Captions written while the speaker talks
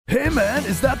Hey man,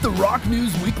 is that the Rock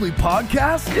News Weekly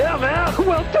podcast? Yeah, man.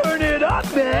 Well, turn it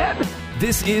up, man.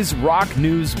 This is Rock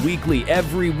News Weekly.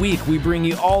 Every week we bring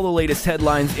you all the latest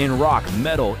headlines in rock,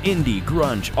 metal, indie,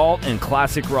 grunge, alt, and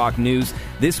classic rock news.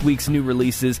 This week's new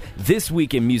releases, this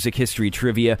week in music history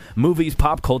trivia, movies,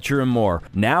 pop culture, and more.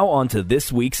 Now on to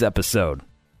this week's episode.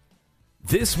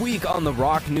 This week on the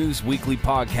Rock News Weekly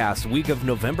podcast, week of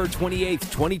November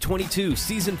 28th, 2022,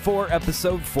 Season 4,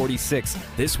 Episode 46.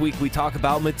 This week we talk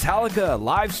about Metallica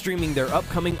live streaming their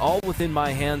upcoming All Within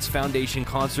My Hands Foundation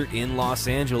concert in Los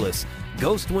Angeles.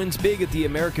 Ghost wins big at the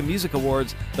American Music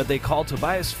Awards, but they call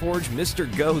Tobias Forge Mr.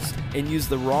 Ghost and use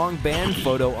the wrong band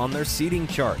photo on their seating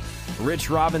chart. Rich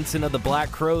Robinson of the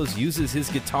Black Crowes uses his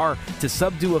guitar to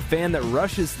subdue a fan that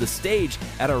rushes the stage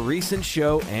at a recent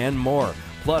show, and more.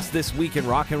 Plus, this week in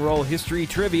rock and roll history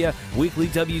trivia, weekly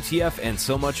WTF, and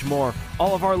so much more.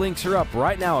 All of our links are up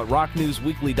right now at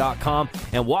rocknewsweekly.com.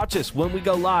 And watch us when we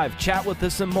go live, chat with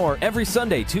us, and more every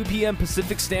Sunday, 2 p.m.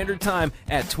 Pacific Standard Time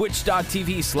at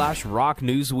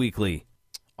twitch.tv/rocknewsweekly.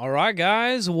 All right,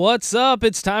 guys, what's up?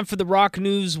 It's time for the Rock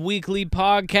News Weekly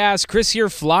podcast. Chris here,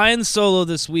 flying solo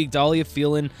this week. Dahlia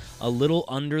feeling a little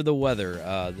under the weather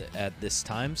at this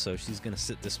time, so she's going to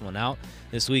sit this one out.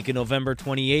 This week in November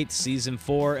 28th, Season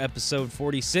 4, Episode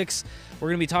 46, we're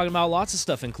going to be talking about lots of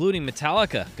stuff, including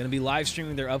Metallica, going to be live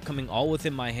streaming their upcoming All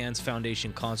Within My Hands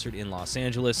Foundation concert in Los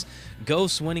Angeles.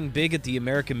 Ghost winning big at the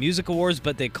American Music Awards,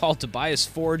 but they call Tobias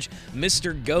Forge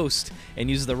Mr. Ghost and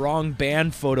use the wrong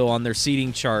band photo on their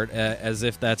seating chart, as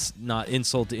if that's not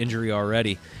insult to injury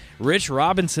already. Rich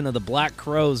Robinson of the Black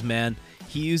Crowes, man,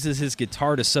 he uses his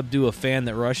guitar to subdue a fan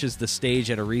that rushes the stage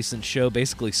at a recent show,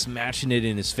 basically smashing it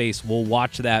in his face. We'll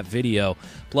watch that video.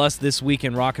 Plus, this week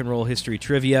in rock and roll history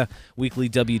trivia, weekly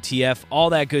WTF,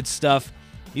 all that good stuff.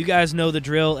 You guys know the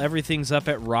drill. Everything's up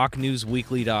at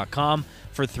rocknewsweekly.com.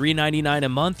 For $3.99 a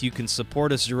month, you can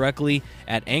support us directly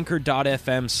at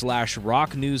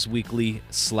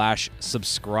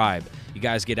anchor.fm/rocknewsweekly/subscribe. You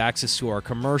guys get access to our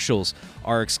commercials,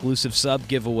 our exclusive sub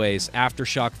giveaways,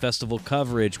 Aftershock Festival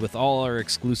coverage with all our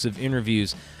exclusive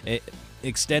interviews,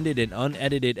 extended and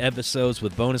unedited episodes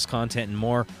with bonus content and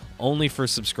more, only for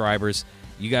subscribers.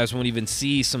 You guys won't even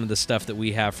see some of the stuff that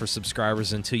we have for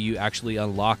subscribers until you actually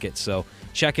unlock it. So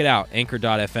check it out,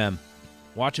 anchor.fm.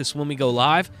 Watch us when we go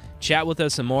live. Chat with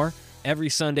us and more every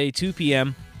Sunday, 2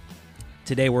 p.m.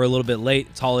 Today we're a little bit late.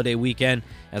 It's holiday weekend.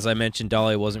 As I mentioned,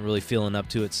 Dahlia wasn't really feeling up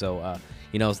to it, so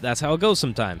that's how it goes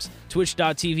sometimes.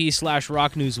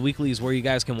 Twitch.tv/rocknewsweekly is where you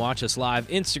guys can watch us live.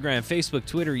 Instagram, Facebook,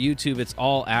 Twitter, YouTube, it's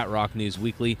all at Rock News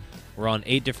Weekly. We're on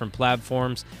 8 different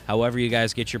platforms, however you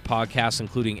guys get your podcasts,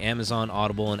 including Amazon,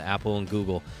 Audible, and Apple and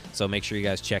Google. So make sure you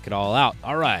guys check it all out.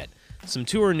 All right, some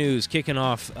tour news kicking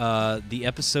off the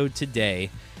episode today.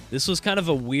 This was kind of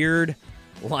a weird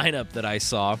lineup that I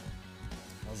saw.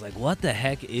 I was like, what the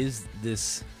heck is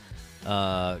this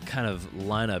kind of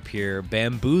lineup here?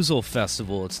 Bamboozle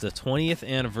Festival. It's the 20th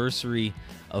anniversary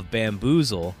of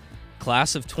Bamboozle.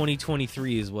 Class of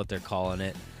 2023 is what they're calling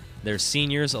it. There's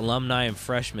seniors, alumni, and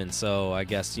freshmen. So I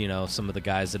guess, some of the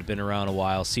guys that have been around a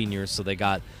while, seniors. So they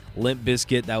got Limp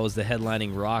Bizkit, that was the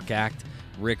headlining rock act.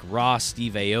 Rick Ross,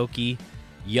 Steve Aoki,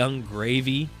 Young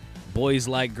Gravy, Boys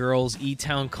Like Girls,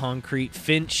 E-Town Concrete,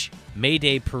 Finch,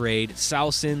 Mayday Parade,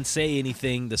 Sousin, Say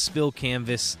Anything, The Spill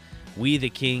Canvas, We the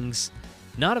Kings.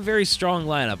 Not a very strong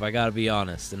lineup, I gotta be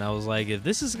honest. And I was like, if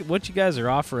this is what you guys are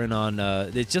offering on,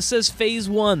 it just says Phase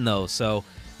 1 though, so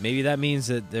maybe that means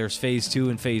that there's Phase 2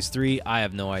 and Phase 3. I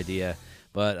have no idea.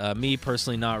 But me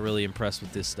personally, not really impressed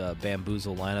with this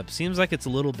Bamboozle lineup. Seems like it's a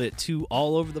little bit too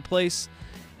all over the place.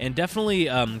 And definitely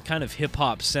kind of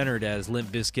hip-hop centered, as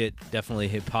Limp Bizkit, definitely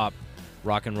hip-hop,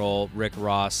 rock and roll, Rick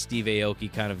Ross, Steve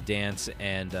Aoki kind of dance,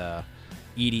 and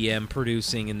EDM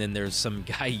producing. And then there's some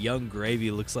guy, Young Gravy,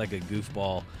 looks like a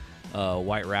goofball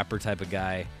white rapper type of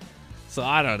guy. So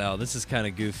I don't know. This is kind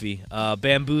of goofy.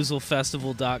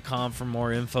 BamboozleFestival.com for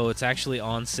more info. It's actually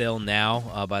on sale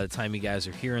now. By the time you guys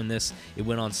are hearing this, it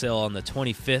went on sale on the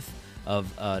 25th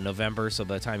of November, so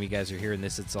by the time you guys are hearing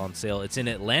this, it's on sale. It's in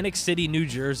Atlantic City, New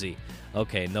Jersey.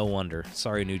 Okay, no wonder.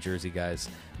 Sorry, New Jersey guys.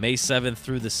 May 7th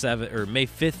through the 7th, or May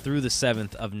 5th through the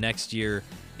 7th of next year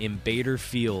in Bader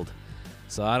Field.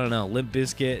 So I don't know. Limp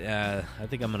Bizkit, I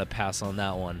think I'm gonna pass on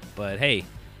that one. But hey,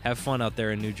 have fun out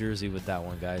there in New Jersey with that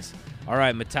one, guys. All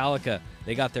right, Metallica.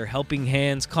 They got their Helping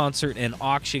Hands concert and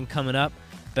auction coming up,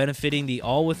 benefiting the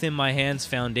All Within My Hands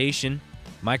Foundation.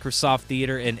 Microsoft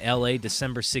Theater in LA,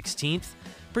 December 16th.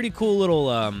 Pretty cool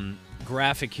little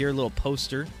graphic here, little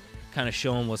poster, kind of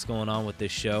showing what's going on with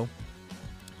this show.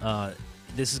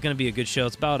 This is going to be a good show.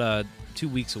 It's about 2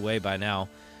 weeks away by now.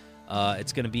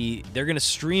 They're going to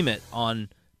stream it on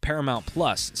Paramount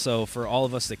Plus. So for all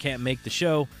of us that can't make the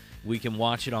show, we can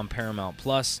watch it on Paramount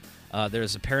Plus.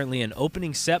 There's apparently an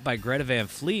opening set by Greta Van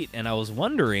Fleet, and I was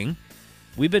wondering,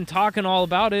 we've been talking all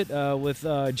about it with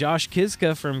Josh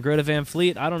Kiszka from Greta Van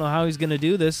Fleet. I don't know how he's going to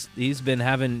do this. He's been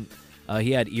having,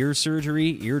 he had ear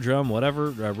surgery, eardrum,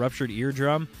 whatever, ruptured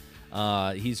eardrum.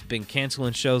 He's been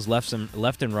canceling shows left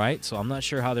and right, so I'm not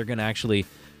sure how they're going to actually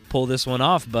pull this one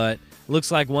off, but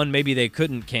looks like one maybe they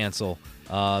couldn't cancel.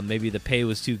 Maybe the pay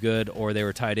was too good, or they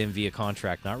were tied in via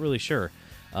contract. Not really sure.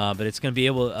 But it's going to be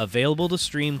available to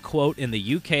stream, quote, in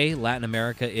the UK, Latin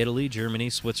America, Italy, Germany,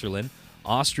 Switzerland,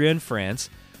 Austria, and France,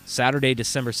 Saturday,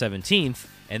 December 17th,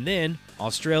 and then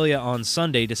Australia on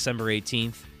Sunday, December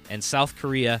 18th, and South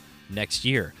Korea next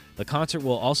year. The concert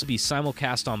will also be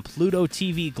simulcast on Pluto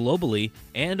TV globally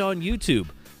and on YouTube,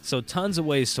 so tons of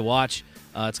ways to watch.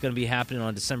 It's going to be happening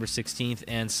on December 16th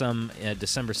and some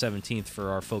December 17th for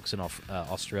our folks in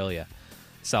Australia.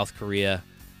 South Korea,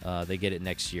 they get it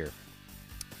next year.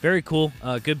 Very cool.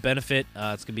 Good benefit.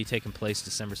 It's going to be taking place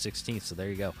December 16th, so there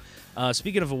you go.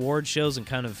 Speaking of award shows and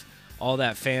kind of all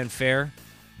that fanfare,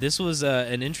 this was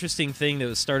an interesting thing that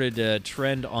was started to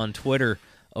trend on Twitter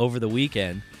over the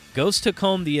weekend. Ghost took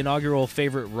home the inaugural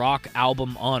Favorite Rock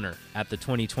Album honor at the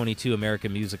 2022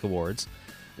 American Music Awards,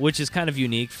 which is kind of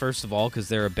unique, first of all, because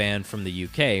they're a band from the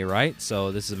UK, right?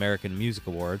 So this is American Music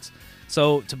Awards.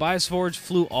 So Tobias Forge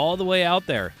flew all the way out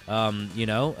there.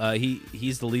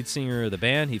 He's the lead singer of the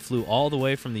band. He flew all the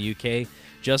way from the UK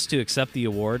just to accept the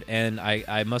award. And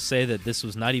I must say that this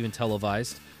was not even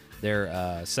televised.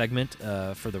 Their segment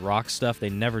for the rock stuff, they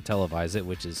never televise it,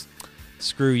 which is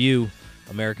screw you,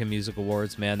 American Music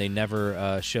Awards, man. They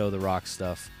never show the rock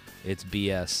stuff. It's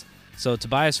BS. So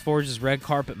Tobias Forge's red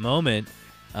carpet moment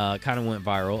kind of went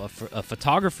viral. A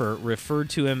photographer referred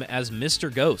to him as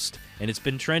Mr. Ghost, and it's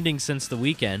been trending since the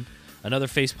weekend. Another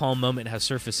facepalm moment has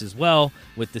surfaced as well,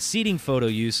 with the seating photo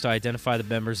used to identify the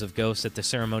members of Ghost at the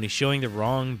ceremony showing the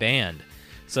wrong band.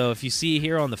 So if you see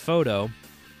here on the photo,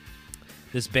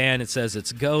 this band, it says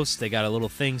it's Ghost. They got a little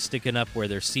thing sticking up where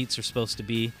their seats are supposed to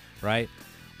be, right?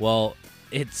 Well,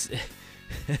 it's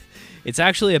it's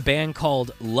actually a band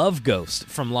called Love Ghost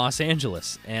from Los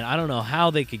Angeles, and I don't know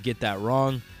how they could get that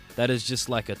wrong. That is just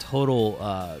like a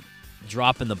total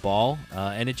drop in the ball,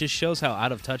 and it just shows how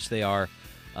out of touch they are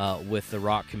with the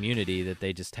rock community, that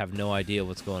they just have no idea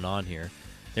what's going on here.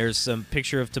 There's some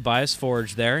picture of Tobias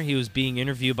Forge there. He was being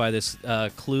interviewed by this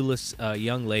clueless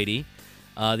young lady.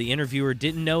 The interviewer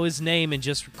didn't know his name and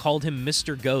just called him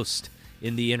Mr. Ghost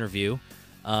in the interview.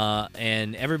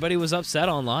 And everybody was upset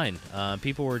online.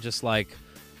 People were just like,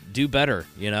 do better,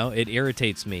 it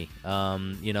irritates me.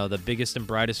 The biggest and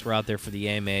brightest were out there for the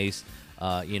AMAs.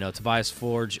 Tobias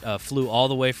Forge flew all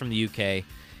the way from the UK,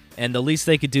 and the least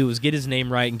they could do was get his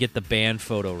name right and get the band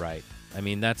photo right. I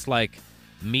mean, that's like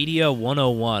Media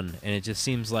 101, and it just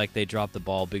seems like they dropped the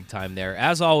ball big time there,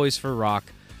 as always for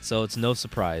rock, so it's no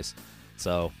surprise.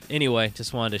 So anyway,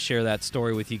 just wanted to share that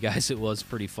story with you guys. It was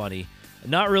pretty funny.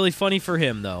 Not really funny for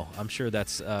him, though. I'm sure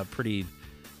that's pretty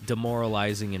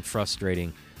demoralizing and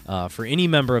frustrating for any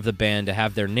member of the band to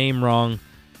have their name wrong,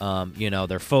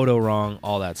 their photo wrong,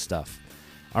 all that stuff.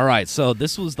 All right, so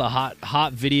this was the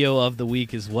hot video of the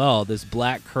week as well. This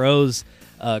Black Crowes,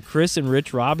 Chris and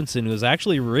Rich Robinson. It was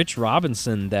actually Rich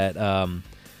Robinson that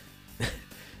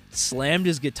slammed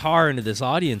his guitar into this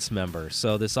audience member.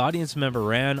 So this audience member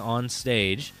ran on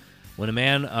stage. When a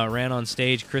man ran on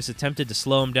stage, Chris attempted to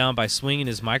slow him down by swinging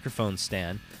his microphone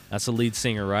stand. That's the lead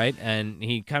singer, right? And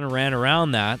he kind of ran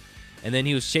around that, and then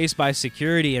he was chased by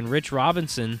security, and Rich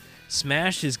Robinson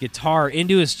smashed his guitar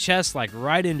into his chest, like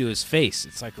right into his face.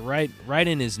 It's like right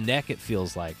in his neck, it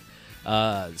feels like.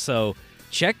 So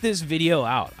check this video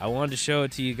out. I wanted to show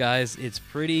it to you guys. It's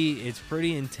pretty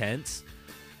intense.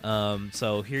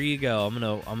 So here you go. I'm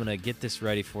gonna get this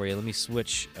ready for you. Let me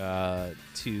switch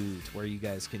to where you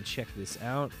guys can check this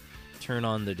out. Turn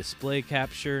on the display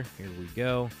capture. Here we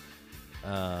go.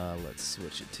 Let's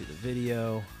switch it to the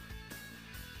video.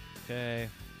 Okay.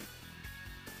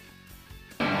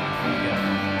 Here we go.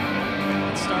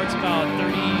 It starts about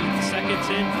 30 seconds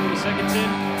in, 40 seconds in.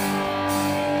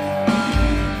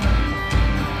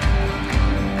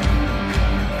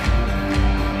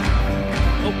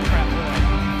 Oh crap!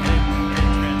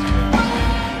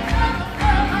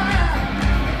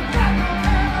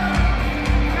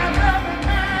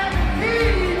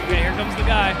 The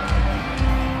guy.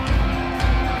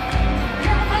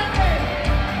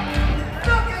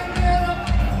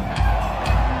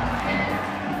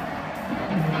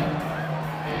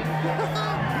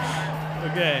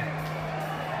 Okay.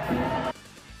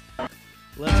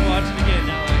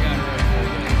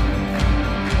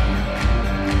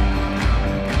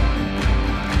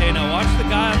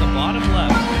 guy on the bottom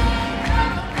left.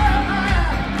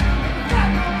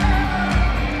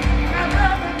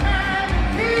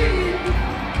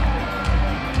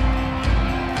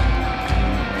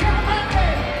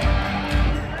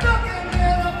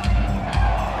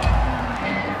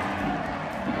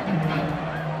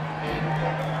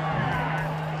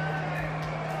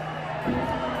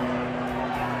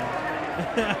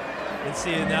 And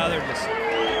see, now they're just...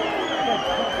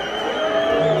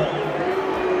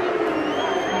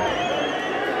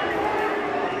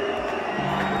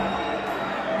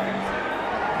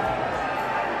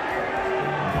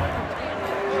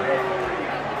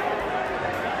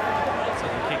 So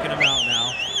they're kicking him out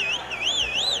now.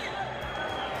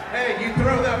 Hey, you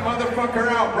throw that motherfucker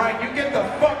out, right? You get the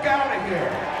fuck out of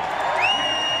here.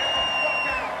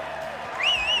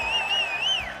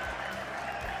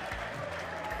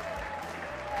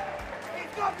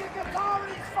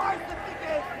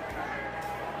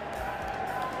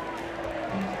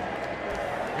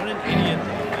 What an idiot,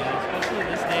 though, man. Especially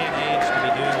this day and age to be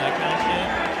doing that kind of shit.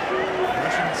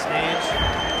 Rushing the stage.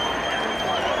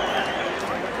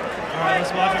 Alright,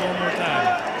 let's watch it one more time.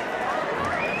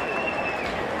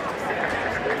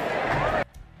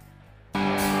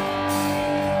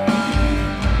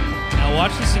 Now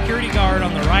watch the security guard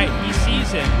on the right. He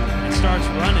sees him and starts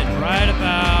running right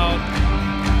about...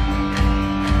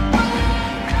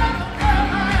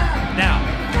 now.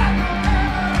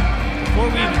 Before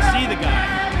we even see the guy.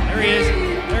 There he is.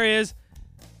 There he is.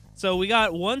 So we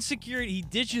got one security. He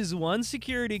ditches one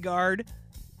security guard.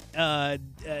 You see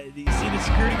the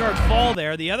security guard fall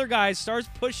there. The other guy starts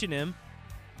pushing him.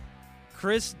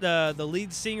 Chris, the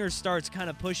lead singer, starts kind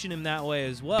of pushing him that way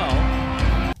as well.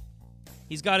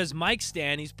 He's got his mic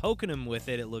stand. He's poking him with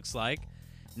it, it looks like.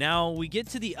 Now we get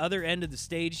to the other end of the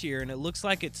stage here, and it looks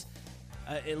like it's...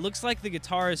 it looks like the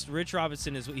guitarist, Rich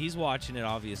Robinson, he's watching it,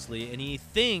 obviously, and he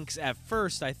thinks, at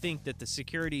first, I think that the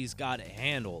security's got it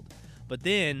handled. But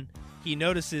then he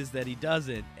notices that he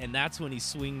doesn't, and that's when he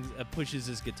pushes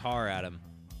his guitar at him.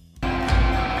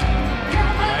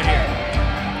 Right here.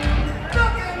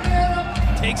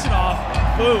 Takes it off,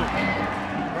 boom.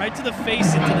 Right to the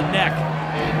face and to the neck.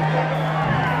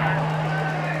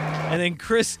 And then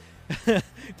Chris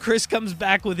comes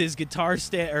back with his guitar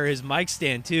stand, or his mic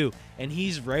stand too, and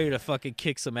he's ready to fucking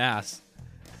kick some ass.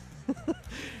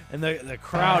 And the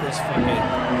crowd is fucking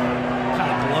kind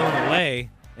of blown away,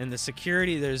 and the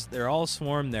security, they're all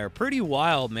swarmed there. Pretty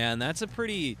wild, man. That's a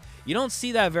pretty... You don't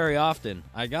see that very often.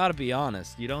 I gotta be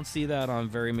honest. You don't see that on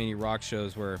very many rock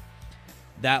shows where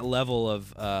that level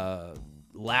of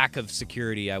lack of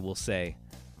security, I will say.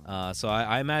 So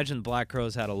I imagine Black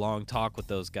Crowes had a long talk with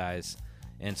those guys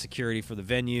and security for the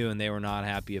venue, and they were not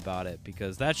happy about it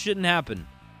because that shouldn't happen.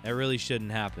 That really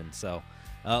shouldn't happen. So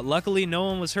luckily no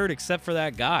one was hurt except for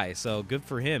that guy, so good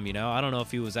for him. You know, I don't know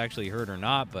if he was actually hurt or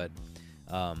not, but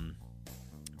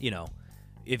you know,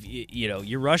 if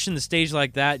you're rushing the stage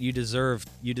like that, you deserve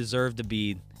to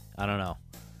be, I don't know,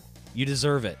 you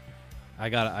deserve it. I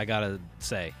gotta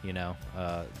say, you know,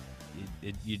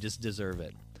 you just deserve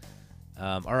it.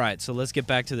 All right, so let's get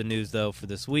back to the news though for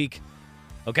this week.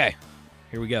 Okay.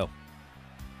 Here we go.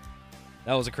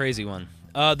 That was a crazy one.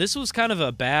 This was kind of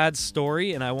a bad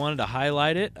story, and I wanted to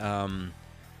highlight it.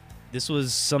 This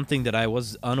was something that I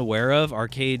was unaware of.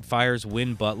 Arcade Fire's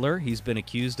Win Butler. He's been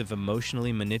accused of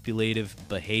emotionally manipulative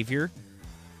behavior.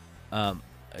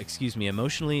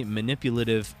 Emotionally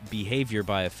manipulative behavior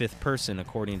by a fifth person,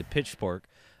 according to Pitchfork.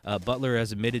 Butler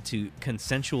has admitted to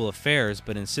consensual affairs,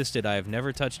 but insisted, "I have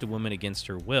never touched a woman against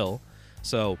her will."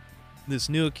 So, this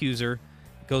new accuser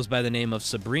goes by the name of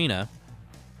Sabina.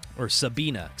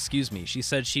 She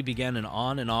said she began an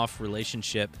on and off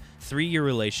relationship, 3-year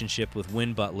relationship with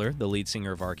Win Butler, the lead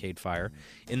singer of Arcade Fire,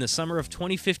 in the summer of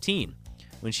 2015,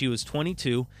 when she was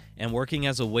 22 and working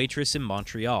as a waitress in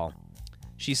Montreal.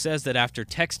 She says that after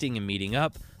texting and meeting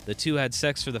up, the two had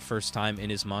sex for the first time in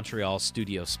his Montreal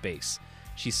studio space.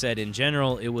 She said in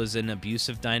general it was an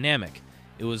abusive dynamic.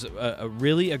 It was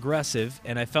really aggressive,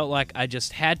 and I felt like I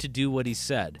just had to do what he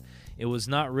said. I was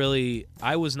not really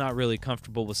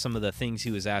comfortable with some of the things he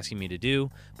was asking me to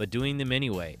do, but doing them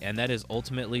anyway, and that is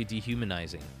ultimately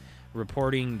dehumanizing.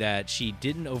 Reporting that she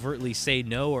didn't overtly say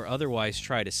no or otherwise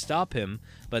try to stop him,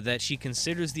 but that she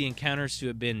considers the encounters to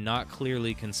have been not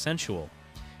clearly consensual.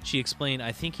 She explained,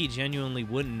 "I think he genuinely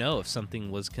wouldn't know if something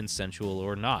was consensual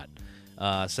or not."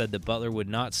 Said that Butler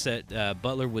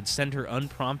would send her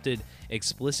unprompted,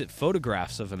 explicit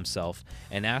photographs of himself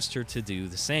and asked her to do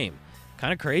the same.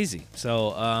 Kind of crazy.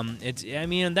 So this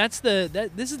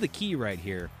is the key right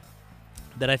here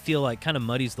that I feel like kind of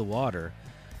muddies the water.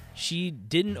 she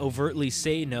didn't overtly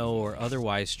say no or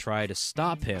otherwise try to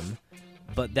stop him,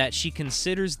 but that she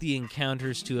considers the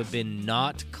encounters to have been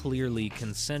not clearly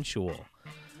consensual.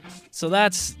 So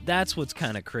that's what's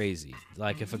kind of crazy.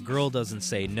 Like, if a girl doesn't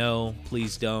say no,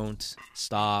 please don't,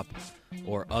 stop,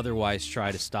 or otherwise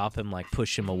try to stop him, like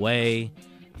push him away,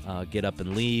 get up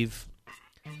and leave,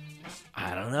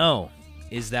 I don't know.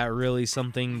 Is that really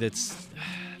something that's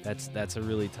a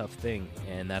really tough thing?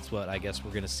 And that's what I guess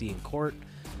we're going to see in court,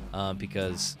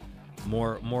 because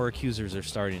more accusers are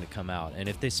starting to come out. And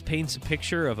if this paints a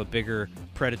picture of a bigger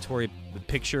predatory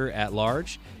picture at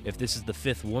large, if this is the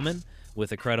fifth woman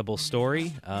with a credible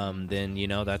story, then,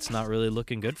 that's not really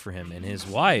looking good for him. And his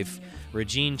wife,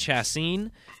 Regine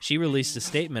Chassin, she released a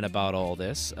statement about all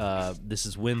this. This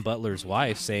is Win Butler's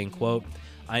wife saying, quote,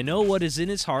 "I know what is in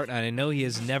his heart, and I know he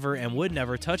has never and would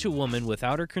never touch a woman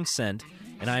without her consent,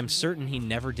 and I am certain he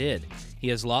never did. He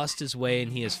has lost his way,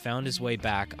 and he has found his way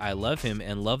back. I love him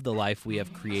and love the life we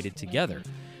have created together."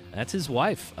 That's his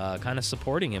wife, kind of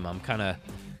supporting him. I'm kind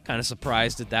of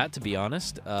surprised at that, to be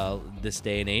honest. This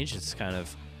day and age, it's kind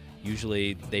of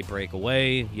usually they break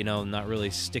away, not really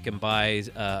sticking by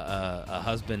a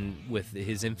husband with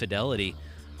his infidelity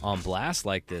on blast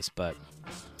like this. But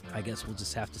I guess we'll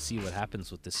just have to see what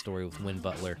happens with this story with Win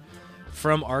Butler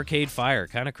from Arcade Fire.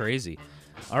 Kind of crazy.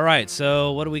 All right,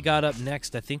 so what do we got up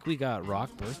next? I think we got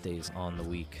rock birthdays on the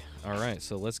week. All right,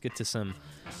 so let's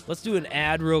do an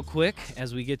ad real quick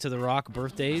as we get to the rock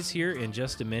birthdays here in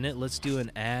just a minute. Let's do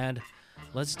an ad.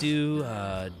 Let's do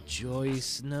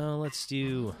Joyce. No, let's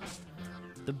do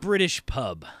the British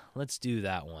Pub. Let's do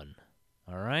that one.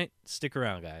 All right, stick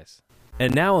around, guys.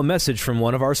 And now a message from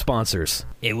one of our sponsors.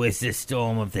 It was the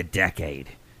storm of the decade,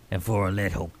 and for a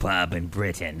little pub in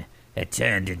Britain, it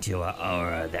turned into an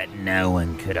aura that no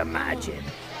one could imagine.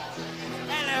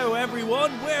 Hello,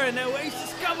 everyone. We're an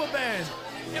Oasis cover band,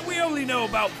 and we only know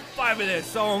about 5 of their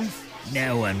songs.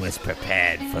 No one was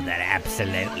prepared for that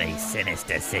absolutely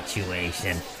sinister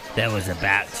situation that was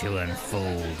about to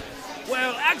unfold.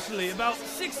 Well, actually, about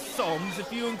 6 songs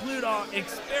if you include our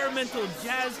experimental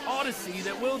jazz odyssey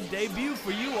that will debut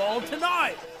for you all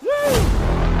tonight. Woo!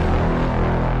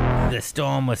 The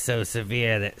storm was so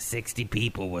severe that 60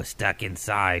 people were stuck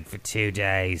inside for 2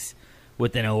 days,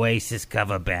 with an Oasis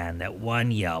cover band that one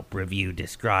Yelp review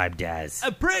described as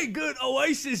a pretty good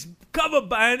Oasis cover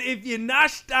band if you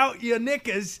gnashed out your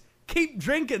knickers. Keep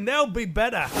drinking, they'll be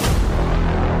better.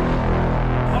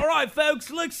 Alright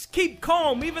folks, let's keep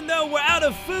calm. Even though we're out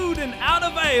of food and out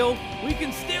of ale, we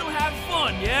can still have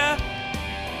fun, yeah?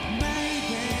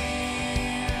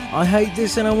 I hate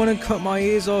this and I want to cut my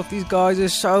ears off. These guys are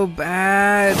so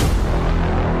bad.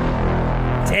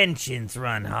 Tensions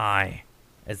run high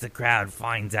as the crowd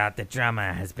finds out the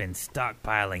drummer has been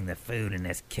stockpiling the food in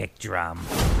his kick drum.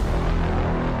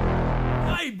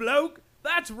 Hey bloke,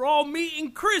 that's raw meat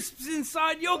and crisps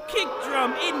inside your kick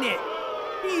drum, isn't it?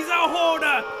 He's a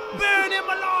hoarder! Burn him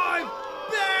alive!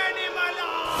 Burn him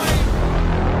alive!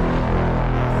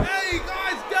 Hey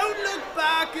guys, don't look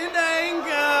back in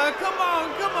anger! Come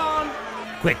on, come on!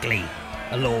 Quickly,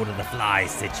 a Lord of the Flies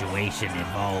situation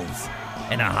evolves,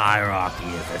 and a hierarchy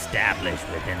is established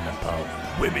within the pub.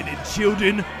 Women and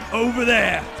children over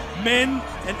there. Men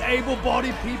and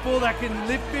able-bodied people that can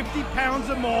lift 50 pounds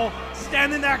or more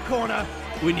stand in that corner.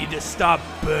 We need to stop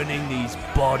burning these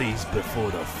bodies before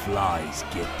the flies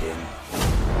get them.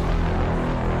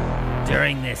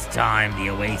 During this time,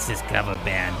 the Oasis cover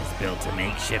band has built a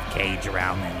makeshift cage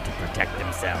around them to protect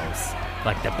themselves,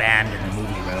 like the band in the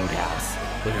movie Roadhouse,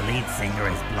 where the lead singer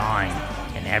is blind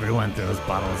and everyone throws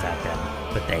bottles at them,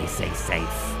 but they stay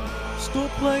safe. Stop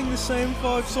playing the same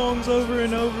 5 songs over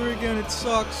and over again. It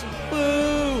sucks.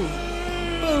 Boo!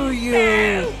 Boo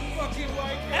you!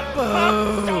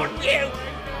 Boo!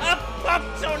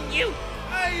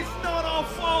 Hey, it's not our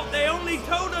fault. They only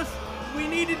told us we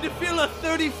needed to fill a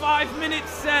 35-minute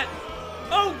set.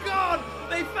 Oh God,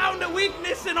 they found a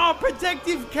weakness in our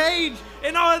protective cage,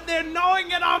 and they're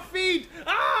gnawing at our feet.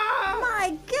 Ah!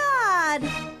 My God!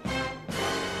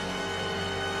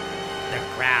 The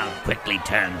crowd quickly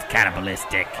turns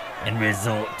cannibalistic and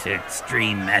resort to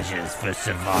extreme measures for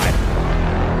survival.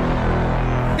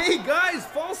 Hey guys,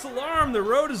 false alarm. The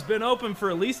road has been open for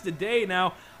at least a day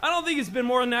now. I don't think it's been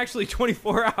more than actually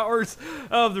 24 hours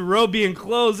of the road being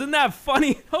closed. Isn't that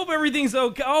funny? Hope everything's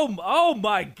okay. Oh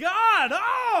my God!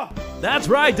 Oh! That's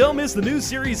right, don't miss the new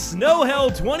series Snow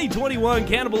Hell 2021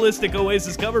 Cannibalistic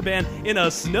Oasis cover band in a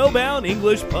snowbound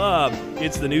English pub.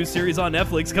 It's the new series on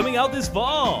Netflix coming out this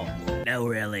fall. No,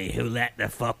 really, who let the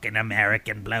fucking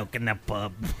American bloke in the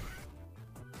pub?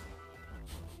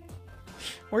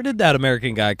 Where did that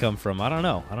American guy come from? I don't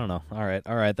know. All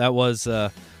right. That was,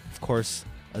 of course,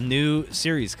 a new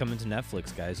series coming to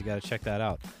Netflix, guys. You got to check that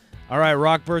out. All right,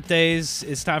 rock birthdays.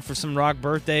 It's time for some rock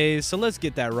birthdays. So let's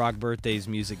get that rock birthdays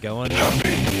music going. Happy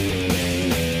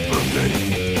birthday.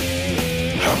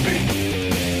 Happy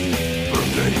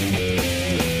birthday.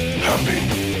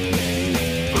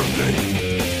 Happy birthday.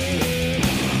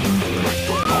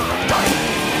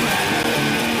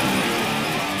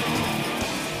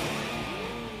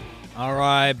 All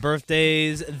right,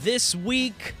 birthdays this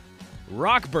week.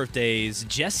 Rock birthdays.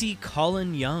 Jesse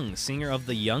Colin Young, singer of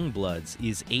the Youngbloods,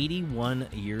 is 81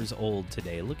 years old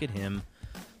today. Look at him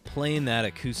playing that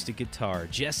acoustic guitar.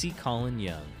 Jesse Colin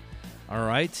Young. All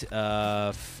right,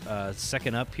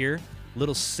 second up here,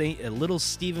 little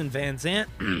Steven Van Zandt,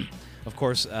 of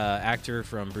course, actor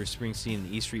from Bruce Springsteen and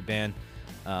the E Street Band,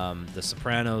 The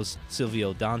Sopranos,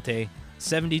 Silvio Dante,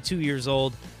 72 years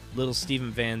old. Little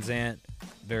Steven Van Zandt,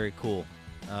 very cool.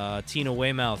 Tina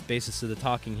Weymouth, bassist of the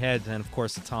Talking Heads, and of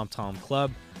course the Tom Tom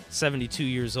Club, 72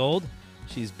 years old.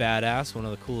 She's badass, one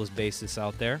of the coolest bassists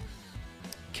out there.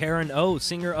 Karen O,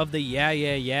 singer of the Yeah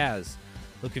Yeah Yeahs,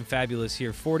 looking fabulous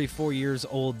here, 44 years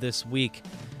old this week.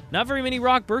 Not very many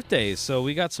rock birthdays, so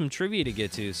we got some trivia to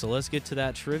get to, so let's get to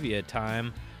that trivia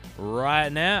time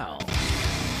right now.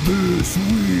 This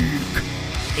week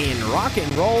in rock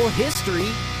and roll history,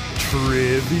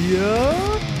 trivia.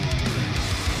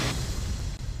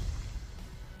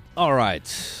 All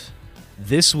right,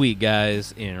 this week,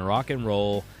 guys, in rock and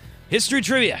roll history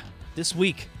trivia. This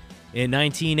week, in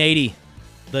 1980,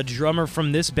 the drummer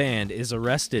from this band is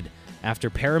arrested after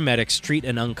paramedics treat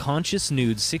an unconscious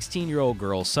nude 16-year-old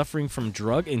girl suffering from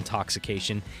drug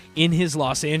intoxication in his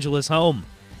Los Angeles home.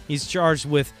 He's charged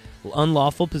with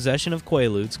unlawful possession of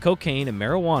Quaaludes, cocaine, and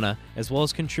marijuana, as well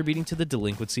as contributing to the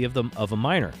delinquency of a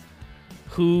minor.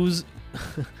 Whose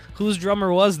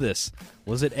drummer was this?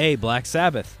 Was it A, Black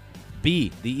Sabbath,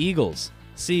 B, the Eagles,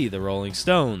 C, the Rolling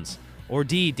Stones, or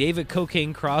D, David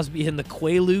Cocaine Crosby and the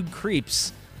Quaalude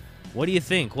Creeps? What do you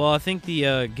think? Well, I think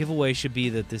the giveaway should be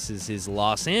that this is his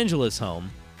Los Angeles home,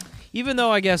 even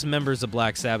though I guess members of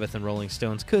Black Sabbath and Rolling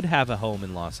Stones could have a home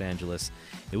in Los Angeles.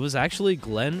 It was actually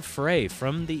Glenn Frey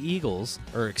from the Eagles,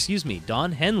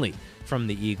 Don Henley from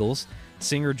the Eagles.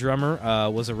 Singer-drummer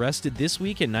was arrested this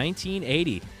week in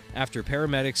 1980 after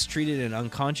paramedics treated an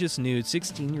unconscious nude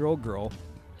 16-year-old girl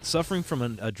suffering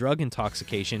from a drug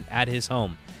intoxication at his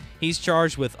home. He's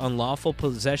charged with unlawful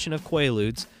possession of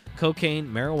Quaaludes, cocaine,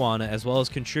 marijuana, as well as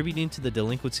contributing to the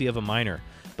delinquency of a minor.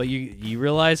 But you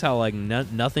realize how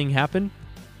nothing happened?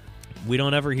 We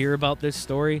don't ever hear about this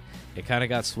story. It kind of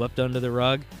got swept under the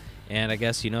rug. And I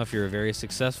guess, if you're a very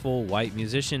successful white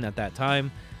musician at that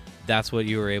time, that's what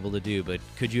you were able to do. But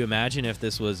could you imagine if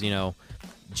this was,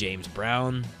 James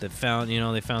Brown that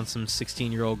they found some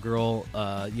 16-year-old girl,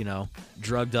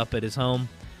 drugged up at his home?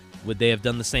 Would they have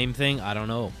done the same thing? I don't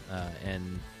know.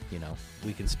 And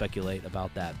we can speculate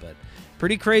about that. But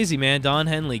pretty crazy, man. Don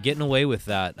Henley getting away with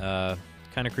that.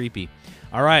 Kind of creepy.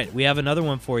 All right, we have another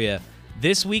one for you.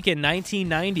 This week in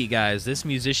 1990, guys, this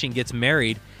musician gets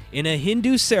married in a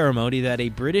Hindu ceremony that a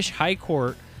British High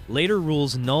Court later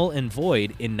rules null and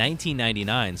void in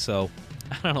 1999. So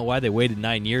I don't know why they waited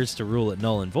 9 years to rule it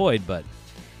null and void, but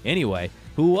anyway,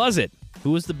 who was it?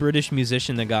 Who was the British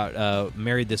musician that got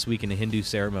married this week in a Hindu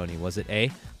ceremony? Was it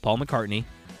A, Paul McCartney,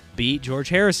 B, George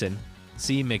Harrison,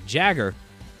 C, Mick Jagger,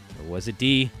 or was it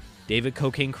D, David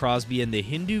Cocaine Crosby and the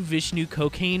Hindu Vishnu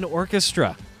Cocaine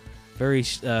Orchestra? Very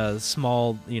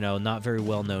small, not very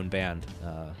well-known band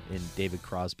in David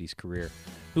Crosby's career.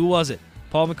 Who was it?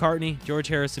 Paul McCartney, George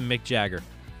Harrison, Mick Jagger.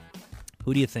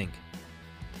 Who do you think?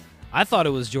 I thought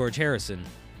it was George Harrison,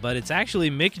 but it's actually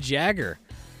Mick Jagger.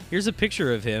 Here's a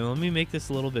picture of him. Let me make this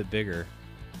a little bit bigger.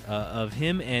 Of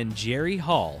him and Jerry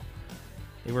Hall.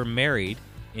 They were married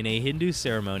in a Hindu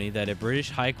ceremony that a British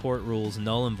High Court rules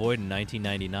null and void in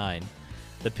 1999.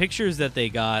 The pictures that they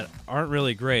got aren't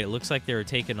really great. It looks like they were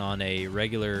taken on a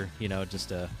regular,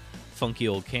 just a funky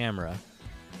old camera.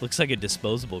 Looks like a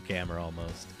disposable camera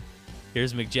almost.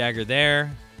 Here's Mick Jagger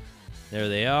there. There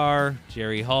they are.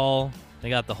 Jerry Hall. They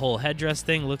got the whole headdress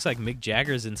thing. Looks like Mick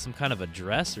Jagger's in some kind of a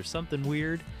dress or something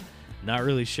weird. Not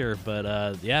really sure, but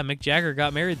yeah, Mick Jagger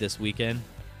got married this week in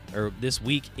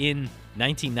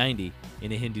 1990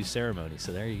 in a Hindu ceremony.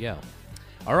 So there you go.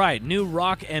 All right, new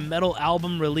rock and metal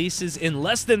album releases in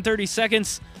less than 30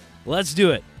 seconds. Let's do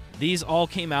it. These all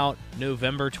came out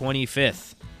November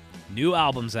 25th. New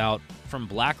albums out from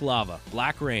Black Lava,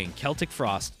 Black Rain, Celtic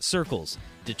Frost, Circles,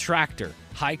 Detractor,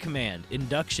 High Command,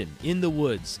 Induction, In the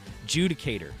Woods,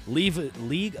 Judicator,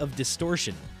 League of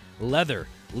Distortion, Leather,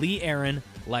 Lee Aaron,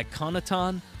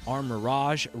 Lyconaton, Our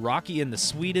Mirage, Rocky and the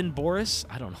Sweden, Boris.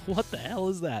 I don't know what the hell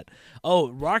is that.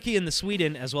 Oh, Rocky and the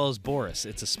Sweden, as well as Boris.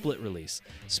 It's a split release.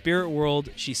 Spirit World,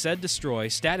 She Said Destroy,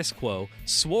 Status Quo,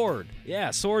 Sword. Yeah,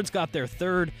 Sword's got their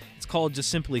third. It's called just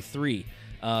simply 3.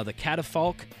 The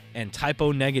Catafalque and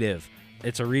Typo Negative.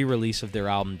 It's a re-release of their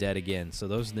album Dead Again. So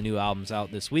those are the new albums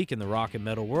out this week in the rock and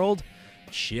metal world.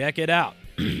 Check it out.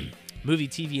 Movie,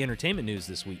 TV, entertainment news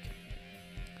this week.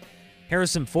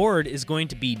 Harrison Ford is going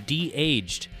to be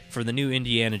de-aged for the new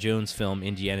Indiana Jones film,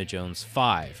 Indiana Jones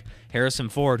 5. Harrison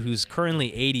Ford, who's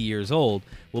currently 80 years old,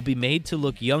 will be made to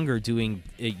look younger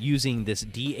using this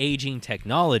de-aging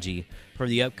technology for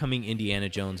the upcoming Indiana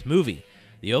Jones movie.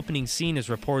 The opening scene is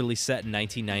reportedly set in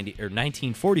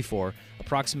 1944,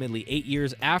 approximately 8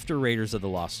 years after Raiders of the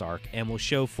Lost Ark, and will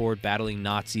show Ford battling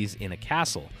Nazis in a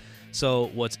castle.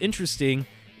 So what's interesting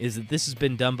is that this has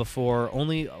been done before,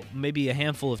 only maybe a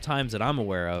handful of times that I'm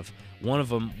aware of. One of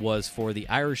them was for The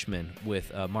Irishman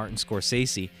with Martin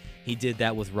Scorsese. He did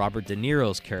that with Robert De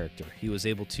Niro's character. He was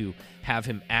able to have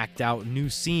him act out new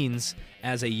scenes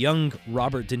as a young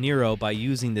Robert De Niro by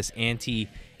using this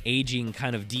anti-aging,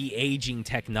 kind of de-aging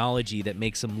technology that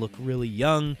makes them look really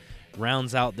young,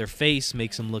 rounds out their face,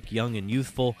 makes them look young and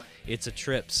youthful. It's a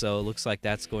trip, so it looks like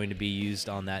that's going to be used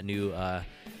on that new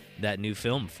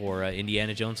film for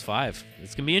Indiana Jones 5.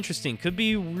 It's going to be interesting. Could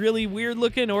be really weird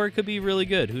looking, or it could be really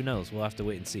good. Who knows? We'll have to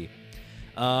wait and see.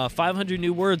 500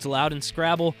 new words allowed in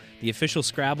Scrabble. The official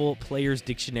Scrabble Players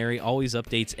Dictionary always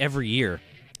updates every year,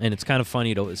 and it's kind of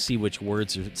funny to see which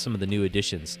words are some of the new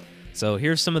additions. So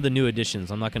here's some of the new additions.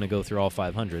 I'm not going to go through all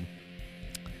 500.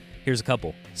 Here's a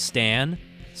couple. Stan,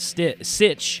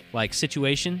 sitch, like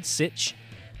situation, sitch,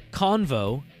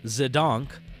 convo, zedonk,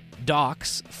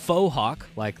 docs, faux hawk,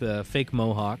 like the fake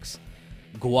mohawks,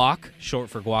 guac, short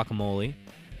for guacamole,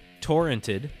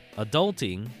 torrented,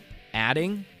 adulting,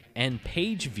 adding, and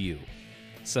page view.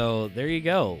 So there you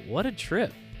go. What a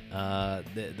trip.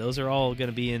 Those are all going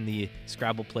to be in the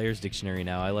Scrabble Players Dictionary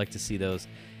now. I like to see those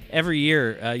every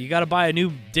year. You got to buy a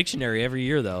new dictionary every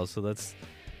year, though, so that's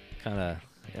kind of...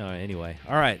 anyway.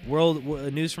 All right,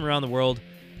 news from around the world.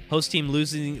 Host team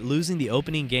losing the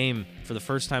opening game for the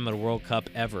first time at a World Cup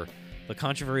ever. The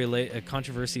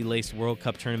controversy-laced World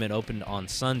Cup tournament opened on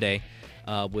Sunday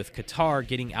with Qatar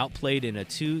getting outplayed in a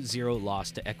 2-0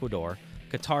 loss to Ecuador.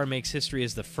 Qatar makes history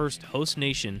as the first host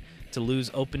nation to lose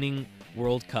opening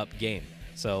World Cup game.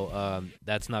 So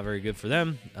that's not very good for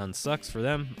them, and sucks for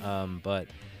them. But,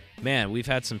 man, we've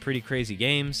had some pretty crazy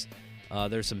games.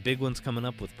 There's some big ones coming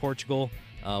up with Portugal.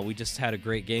 We just had a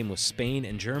great game with Spain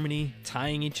and Germany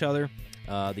tying each other.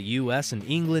 The U.S. and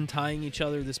England tying each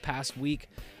other this past week.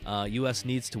 U.S.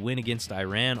 needs to win against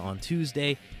Iran on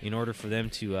Tuesday in order for them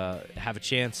to have a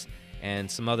chance, and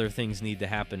some other things need to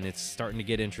happen. It's starting to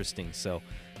get interesting, so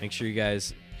make sure you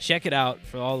guys check it out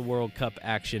for all the World Cup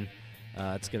action.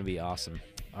 It's going to be awesome.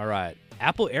 All right.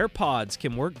 Apple AirPods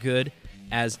can work good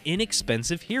as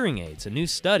inexpensive hearing aids. A new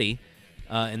study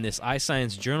in this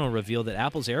iScience journal revealed that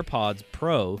Apple's AirPods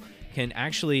Pro can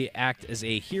actually act as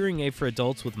a hearing aid for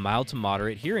adults with mild to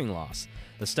moderate hearing loss.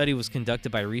 The study was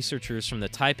conducted by researchers from the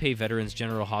Taipei Veterans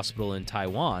General Hospital in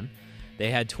Taiwan.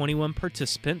 They had 21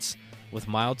 participants with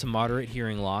mild to moderate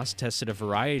hearing loss, tested a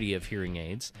variety of hearing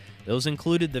aids. Those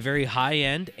included the very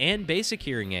high-end and basic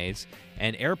hearing aids,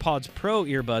 and AirPods Pro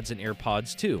earbuds and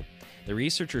AirPods 2. The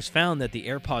researchers found that the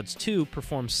AirPods 2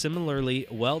 perform similarly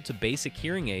well to basic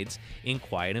hearing aids in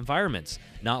quiet environments.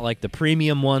 Not like the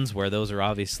premium ones, where those are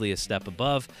obviously a step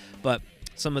above, but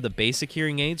some of the basic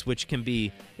hearing aids, which can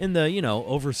be in the,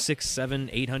 over $600,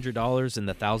 $700, $800 in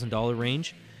the $1,000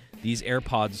 range. These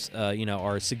AirPods,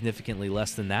 are significantly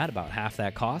less than that, about half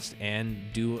that cost,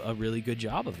 and do a really good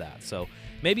job of that. So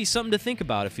maybe something to think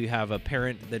about if you have a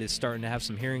parent that is starting to have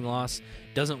some hearing loss,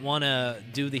 doesn't want to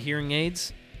do the hearing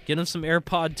aids. Get them some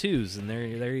AirPod 2s, and there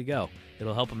you go.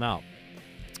 It'll help them out.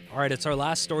 All right, it's our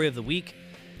last story of the week.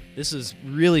 This is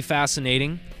really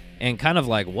fascinating and kind of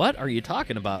like, what are you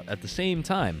talking about at the same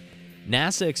time?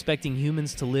 NASA expecting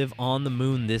humans to live on the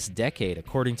moon this decade.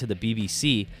 According to the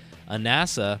BBC, a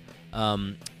NASA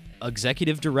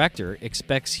executive director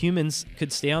expects humans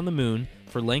could stay on the moon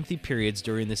for lengthy periods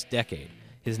during this decade.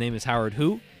 His name is Howard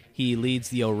Hu. He leads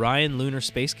the Orion lunar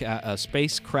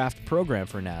spacecraft program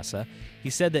for NASA. He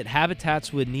said that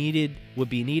habitats would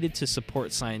be needed to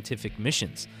support scientific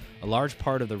missions. A large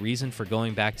part of the reason for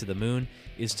going back to the moon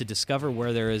is to discover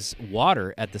where there is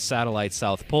water at the satellite's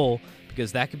south pole,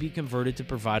 because that could be converted to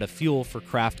provide a fuel for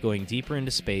craft going deeper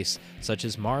into space, such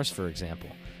as Mars, for example.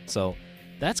 So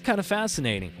that's kind of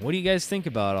fascinating. What do you guys think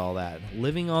about all that?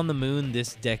 Living on the moon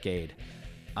this decade.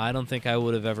 I don't think I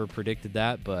would have ever predicted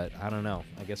that, but I don't know.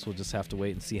 I guess we'll just have to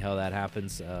wait and see how that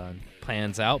happens,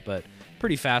 plans out, but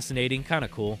pretty fascinating, kind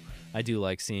of cool. I do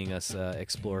like seeing us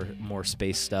explore more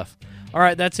space stuff. All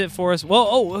right, that's it for us. Well,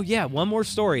 oh yeah, one more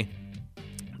story.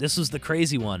 This was the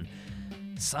crazy one.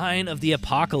 Sign of the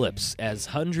apocalypse as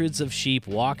hundreds of sheep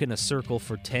walk in a circle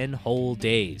for 10 whole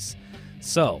days.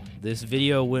 So, this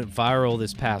video went viral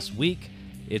this past week.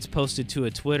 It's posted to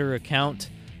a Twitter account,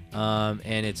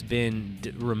 and it's been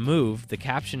removed. The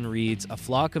caption reads, "A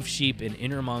flock of sheep in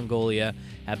Inner Mongolia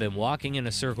have been walking in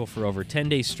a circle for over 10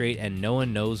 days straight, and no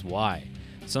one knows why."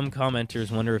 Some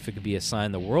commenters wonder if it could be a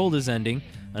sign the world is ending.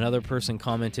 Another person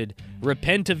commented,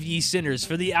 "Repent of ye sinners,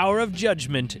 for the hour of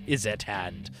judgment is at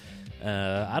hand."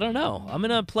 I don't know. I'm going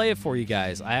to play it for you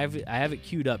guys. I have it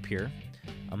queued up here.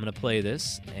 I'm going to play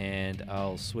this, and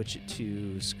I'll switch it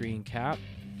to screen cap.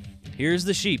 Here's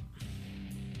the sheep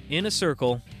in a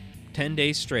circle, 10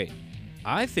 days straight.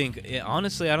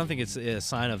 Honestly, I don't think it's a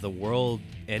sign of the world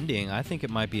ending. I think it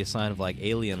might be a sign of like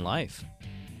alien life.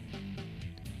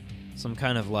 Some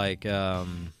kind of like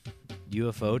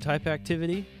UFO type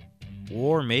activity.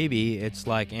 Or maybe it's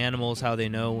like animals, how they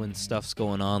know when stuff's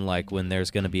going on, like when there's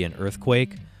going to be an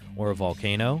earthquake or a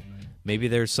volcano. Maybe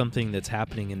there's something that's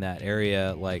happening in that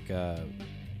area, like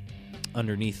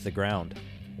underneath the ground,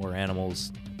 where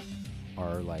animals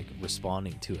are like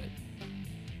responding to it.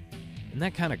 Isn't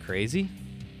that kind of crazy?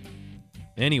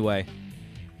 Anyway,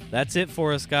 that's it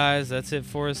for us, guys. That's it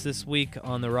for us this week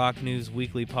on the Rock News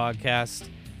Weekly podcast.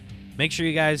 Make sure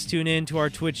you guys tune in to our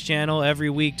Twitch channel every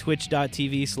week,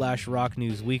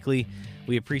 twitch.tv/rocknewsweekly.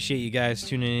 We appreciate you guys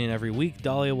tuning in every week.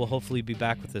 Dahlia will hopefully be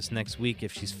back with us next week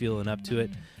if she's feeling up to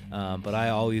it. But I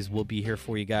always will be here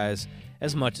for you guys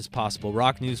as much as possible.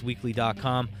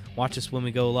 rocknewsweekly.com. Watch us when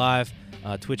we go live.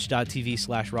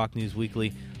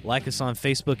 Twitch.tv/rocknewsweekly. Like us on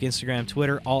Facebook, Instagram,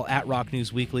 Twitter, all at Rock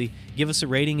News Weekly. Give us a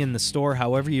rating in the store,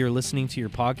 however you're listening to your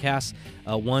podcast.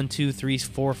 1, 2, 3,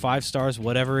 4, 5 stars,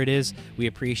 whatever it is. We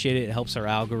appreciate it. It helps our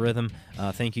algorithm.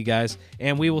 Thank you, guys.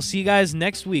 And we will see you guys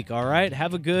next week, all right?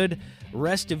 Have a good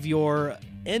rest of your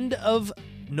end of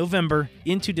November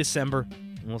into December.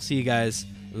 And we'll see you guys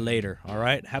later, all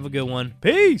right? Have a good one.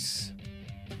 Peace!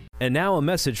 And now a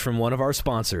message from one of our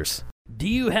sponsors. Do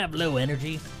you have low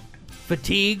energy?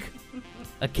 Fatigue?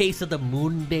 A case of the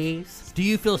moon days? Do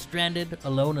you feel stranded,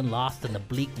 alone, and lost in the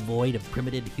bleak void of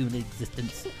primitive human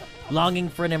existence? Longing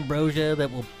for an ambrosia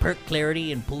that will perk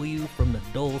clarity and pull you from the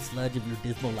dull sludge of your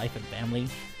dismal life and family?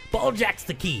 Balljack's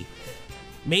the key.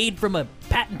 Made from a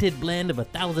patented blend of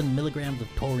 1,000 milligrams of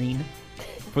taurine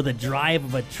for the drive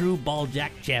of a true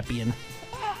Balljack champion.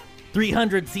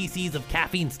 300 cc's of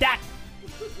caffeine stacked.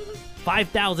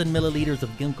 5,000 milliliters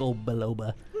of ginkgo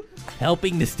biloba,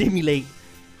 helping to stimulate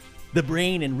the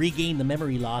brain and regain the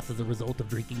memory loss as a result of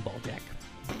drinking Balljack.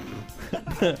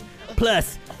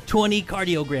 Plus 20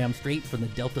 cardiograms straight from the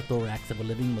delta thorax of a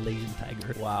living Malaysian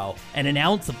tiger. Wow. And an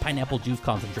ounce of pineapple juice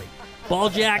concentrate.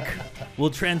 Balljack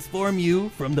will transform you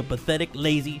from the pathetic,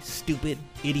 lazy, stupid,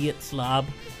 idiot slob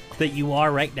that you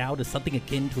are right now to something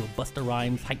akin to a Busta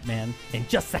Rhymes hype man in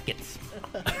just seconds.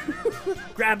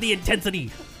 Grab the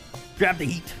intensity. Grab the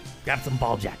heat. Grab some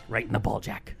Balljack right in the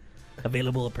Balljack.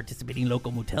 Available at participating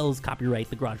local motels. Copyright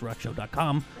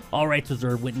thegaragerockshow.com. All rights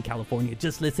reserved. Winton, California.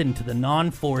 Just listen to the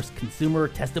non-forced consumer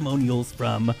testimonials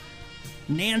from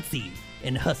Nancy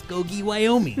in Muskogee,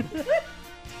 Wyoming.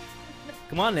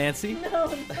 Come on, Nancy.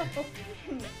 No.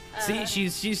 See,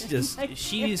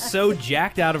 she's so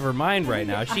jacked out of her mind right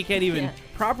now. She can't even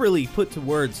properly put to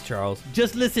words, Charles.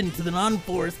 Just listen to the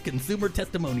non-forced consumer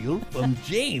testimonial from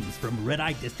James from Red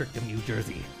Eye District of New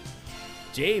Jersey.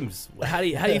 James, how do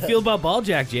you feel about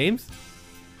Balljack, James?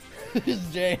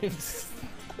 James.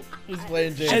 He's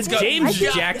playing James. James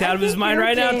is jacked out of his mind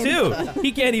right now, too.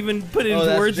 He can't even put it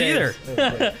into words James.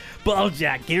 either.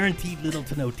 Balljack, guaranteed little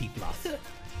to no teeth loss.